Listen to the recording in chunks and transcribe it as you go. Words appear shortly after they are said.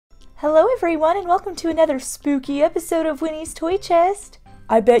Hello everyone and welcome to another spooky episode of Winnie's Toy Chest.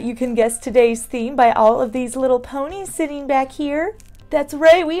 I bet you can guess today's theme by all of these little ponies sitting back here. That's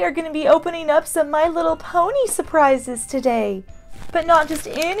right, we are going to be opening up some My Little Pony surprises today. But not just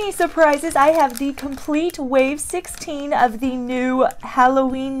any surprises, I have the complete Wave 16 of the new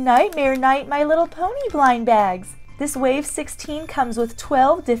Halloween Nightmare Night My Little Pony blind bags. This Wave 16 comes with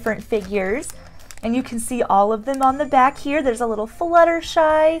 12 different figures. And you can see all of them on the back here. There's a little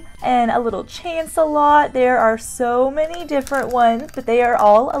Fluttershy and a little Chance-a-Lot. There are so many different ones, but they are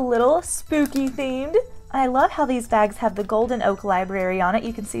all a little spooky themed. I love how these bags have the Golden Oak Library on it.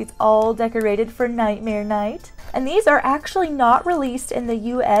 You can see it's all decorated for Nightmare Night. And these are actually not released in the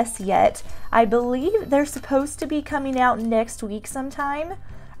US yet. I believe they're supposed to be coming out next week sometime.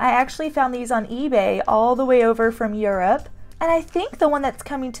 I actually found these on eBay all the way over from Europe. And I think the one that's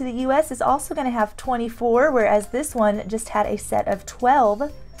coming to the US is also going to have 24, whereas this one just had a set of 12.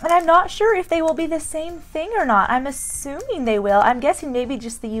 And I'm not sure if they will be the same thing or not. I'm assuming they will. I'm guessing maybe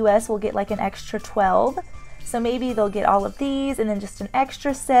just the US will get like an extra 12. So maybe they'll get all of these and then just an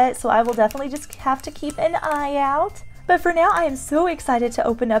extra set. So I will definitely just have to keep an eye out. But for now, I am so excited to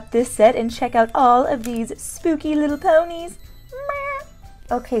open up this set and check out all of these spooky little ponies.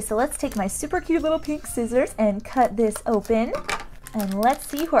 Okay, so let's take my super cute little pink scissors and cut this open. And let's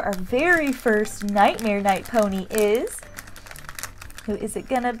see who our very first Nightmare Night pony is. Who is it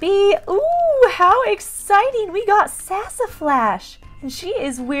gonna be? Ooh, how exciting! We got Sassaflash! And she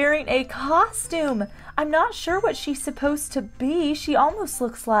is wearing a costume. I'm not sure what she's supposed to be. She almost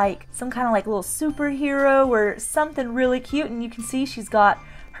looks like some kind of like little superhero or something really cute. And you can see she's got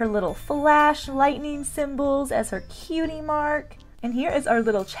her little flash lightning symbols as her cutie mark. And here is our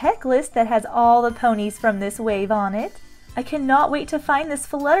little checklist that has all the ponies from this wave on it. I cannot wait to find this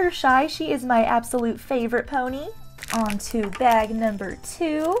Fluttershy. She is my absolute favorite pony. On to bag number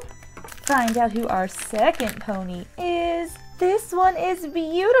 2. Find out who our second pony is. This one is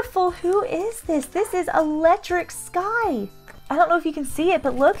beautiful. Who is this? This is Electric Sky. I don't know if you can see it,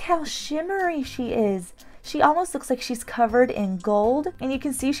 but look how shimmery she is. She almost looks like she's covered in gold. And you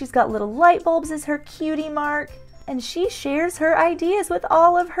can see she's got little light bulbs as her cutie mark. And she shares her ideas with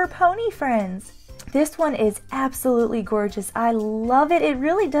all of her pony friends. This one is absolutely gorgeous. I love it. It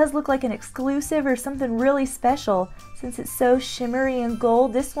really does look like an exclusive or something really special. Since it's so shimmery and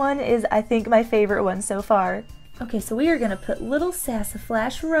gold, this one is, I think, my favorite one so far. Okay, so we are going to put little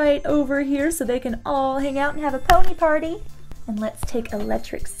Sassaflash right over here so they can all hang out and have a pony party. And let's take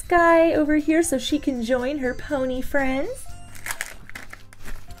Electric Sky over here so she can join her pony friends.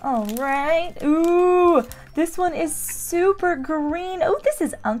 Alright, ooh, this one is super green. Oh, this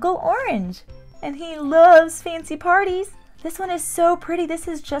is Uncle Orange, and he loves fancy parties. This one is so pretty. This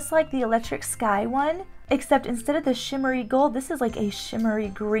is just like the Electric Sky one, except instead of the shimmery gold, this is like a shimmery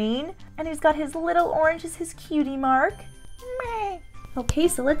green, and he's got his little orange as his cutie mark. Meh. Okay,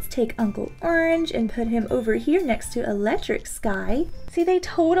 so let's take Uncle Orange and put him over here next to Electric Sky. See, they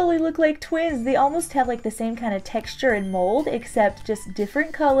totally look like twins. They almost have like the same kind of texture and mold, except just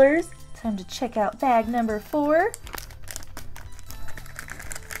different colors. Time to check out bag number 4.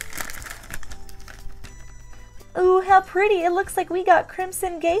 Ooh, how pretty. It looks like we got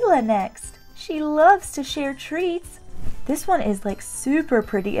Crimson Gala next. She loves to share treats. This one is like super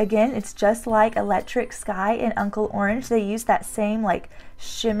pretty. Again, it's just like Electric Sky and Uncle Orange. They use that same like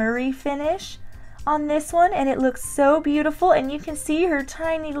shimmery finish on this one, and it looks so beautiful. And you can see her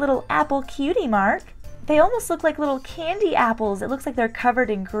tiny little apple cutie mark. They almost look like little candy apples. It looks like they're covered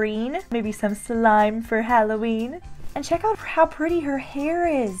in green. Maybe some slime for Halloween. And check out how pretty her hair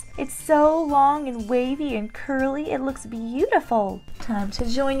is. It's so long and wavy and curly. It looks beautiful. Time to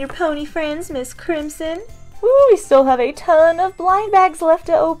join your pony friends, Miss Crimson. Ooh, we still have a ton of blind bags left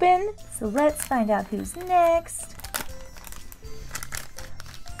to open. So let's find out who's next.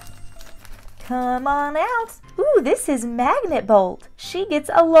 Come on out. Ooh, this is Magnet Bolt. She gets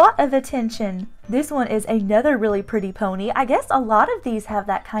a lot of attention. This one is another really pretty pony. I guess a lot of these have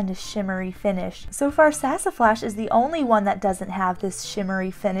that kind of shimmery finish. So far, Sassaflash is the only one that doesn't have this shimmery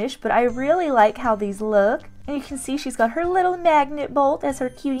finish, but I really like how these look. And you can see she's got her little Magnet Bolt as her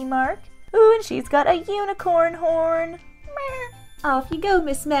cutie mark. Ooh, and she's got a unicorn horn. Meh. Off you go,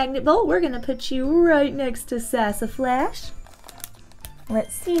 Miss Magnet Bolt. We're gonna put you right next to Sassaflash.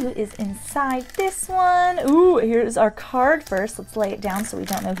 Let's see who is inside this one. Ooh, here's our card first. Let's lay it down so we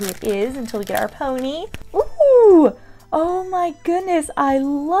don't know who it is until we get our pony. Ooh, oh my goodness, I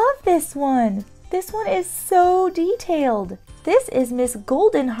love this one. This one is so detailed. This is Miss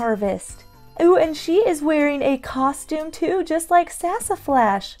Golden Harvest. Ooh, and she is wearing a costume too, just like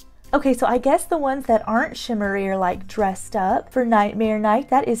Sassaflash. Okay, so I guess the ones that aren't shimmery are like dressed up for Nightmare Night.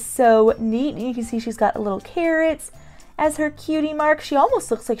 That is so neat. You can see she's got little carrots as her cutie mark. She almost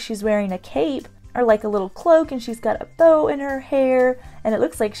looks like she's wearing a cape or like a little cloak, and she's got a bow in her hair, and it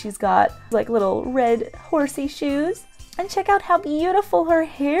looks like she's got like little red horsey shoes. And check out how beautiful her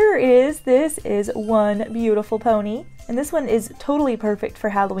hair is. This is one beautiful pony. And this one is totally perfect for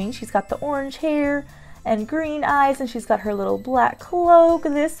Halloween. She's got the orange hair and green eyes, and she's got her little black cloak.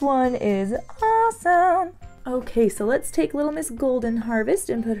 This one is awesome. Okay, so let's take little Miss Golden Harvest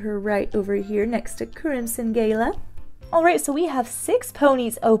and put her right over here next to Crimson Gala. Alright, so we have 6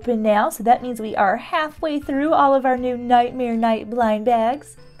 ponies open now, so that means we are halfway through all of our new Nightmare Night blind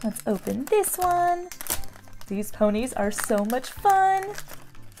bags. Let's open this one. These ponies are so much fun.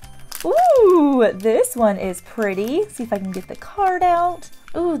 Ooh, this one is pretty. See if I can get the card out.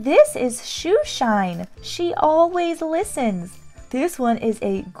 Ooh, this is Shoe Shine. She always listens. This one is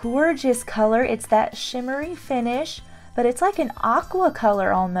a gorgeous color. It's that shimmery finish, but it's like an aqua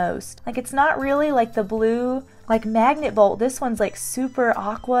color almost. Like it's not really like the blue, like Magnet Bolt. This one's like super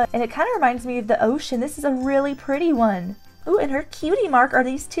aqua, and it kind of reminds me of the ocean. This is a really pretty one. Ooh, and her cutie mark are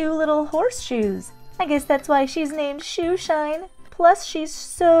these 2 little horseshoes. I guess that's why she's named Shoe Shine. Plus, she's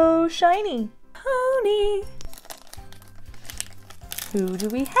so shiny. Pony. Who do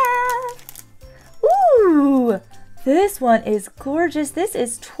we have? Ooh, this one is gorgeous. This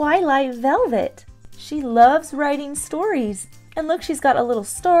is Twilight Velvet. She loves writing stories. And look, she's got a little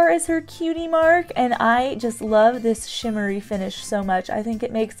star as her cutie mark. And I just love this shimmery finish so much. I think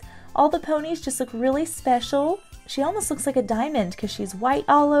it makes all the ponies just look really special. She almost looks like a diamond because she's white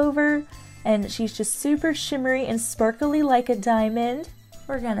all over. And she's just super shimmery and sparkly like a diamond.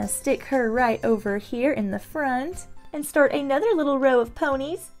 We're gonna stick her right over here in the front and start another little row of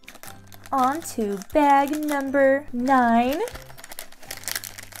ponies. On to bag number 9.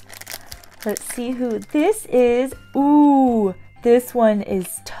 Let's see who this is. Ooh, this one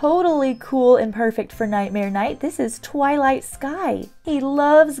is totally cool and perfect for Nightmare Night. This is Twilight Sky. He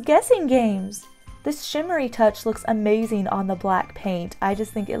loves guessing games. This shimmery touch looks amazing on the black paint. I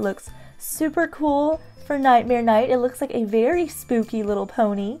just think it looks super cool for Nightmare Night. It looks like a very spooky little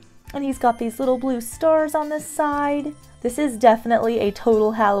pony. And he's got these little blue stars on the side. This is definitely a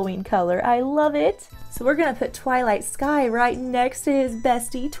total Halloween color. I love it. So we're gonna put Twilight Sky right next to his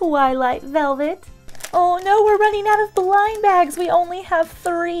bestie, Twilight Velvet. Oh no, we're running out of blind bags. We only have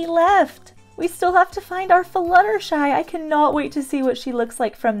 3 left. We still have to find our Fluttershy. I cannot wait to see what she looks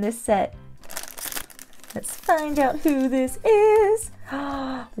like from this set. Let's find out who this is.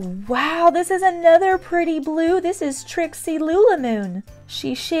 Wow, this is another pretty blue. This is Trixie Lulamoon.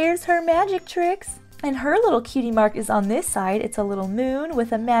 She shares her magic tricks. And her little cutie mark is on this side. It's a little moon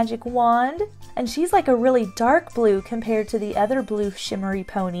with a magic wand. And she's like a really dark blue compared to the other blue shimmery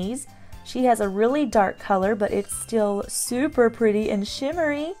ponies. She has a really dark color, but it's still super pretty and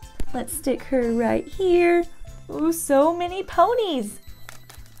shimmery. Let's stick her right here. Ooh, so many ponies.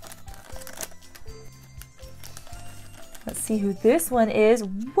 Let's see who this one is.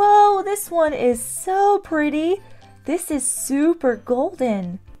 Whoa, this one is so pretty. This is super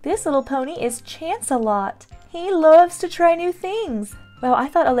golden. This little pony is Chance-a-Lot. He loves to try new things. Wow, I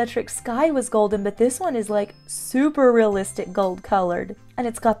thought Electric Sky was golden, but this one is like super realistic gold colored. And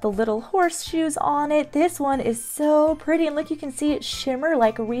it's got the little horseshoes on it. This one is so pretty. And look, you can see it shimmer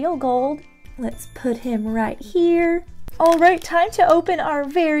like real gold. Let's put him right here. All right, time to open our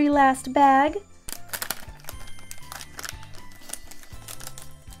very last bag.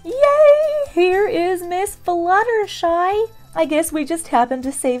 Yay! Here is Miss Fluttershy. I guess we just happened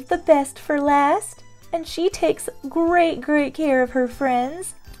to save the best for last. And she takes great care of her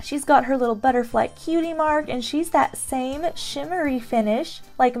friends. She's got her little butterfly cutie mark, and she's that same shimmery finish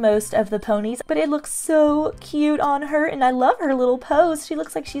like most of the ponies, but it looks so cute on her, and I love her little pose. She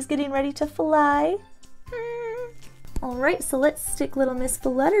looks like she's getting ready to fly. Alright, so let's stick little Miss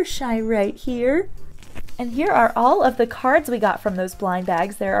Fluttershy right here. And here are all of the cards we got from those blind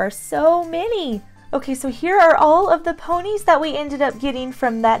bags. There are so many. Okay, so here are all of the ponies that we ended up getting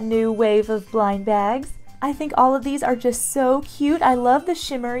from that new wave of blind bags. I think all of these are just so cute. I love the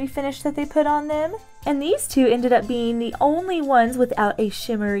shimmery finish that they put on them. And these two ended up being the only ones without a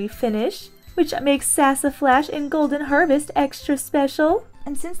shimmery finish, which makes Sassaflash and Golden Harvest extra special.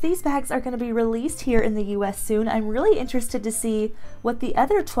 And since these bags are going to be released here in the US soon, I'm really interested to see what the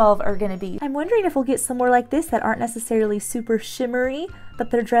other 12 are going to be. I'm wondering if we'll get some more like this that aren't necessarily super shimmery, but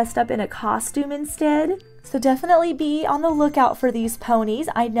they're dressed up in a costume instead. So definitely be on the lookout for these ponies.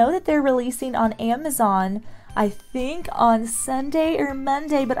 I know that they're releasing on Amazon I think on Sunday or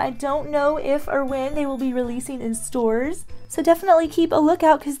Monday, but I don't know if or when they will be releasing in stores. So definitely keep a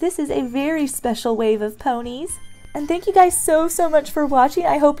lookout because this is a very special wave of ponies. And thank you guys so much for watching.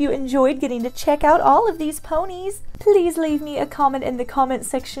 I hope you enjoyed getting to check out all of these ponies. Please leave me a comment in the comment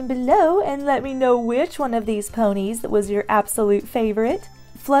section below and let me know which one of these ponies was your absolute favorite.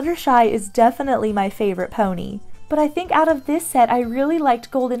 Fluttershy is definitely my favorite pony. But I think out of this set, I really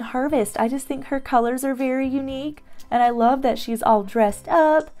liked Golden Harvest. I just think her colors are very unique, and I love that she's all dressed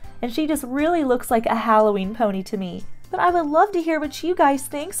up, and she just really looks like a Halloween pony to me. But I would love to hear what you guys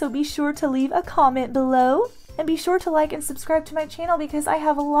think, so be sure to leave a comment below. And be sure to like and subscribe to my channel because I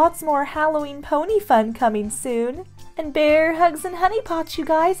have lots more Halloween pony fun coming soon. And bear hugs and honey pots, you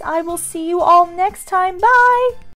guys. I will see you all next time. Bye!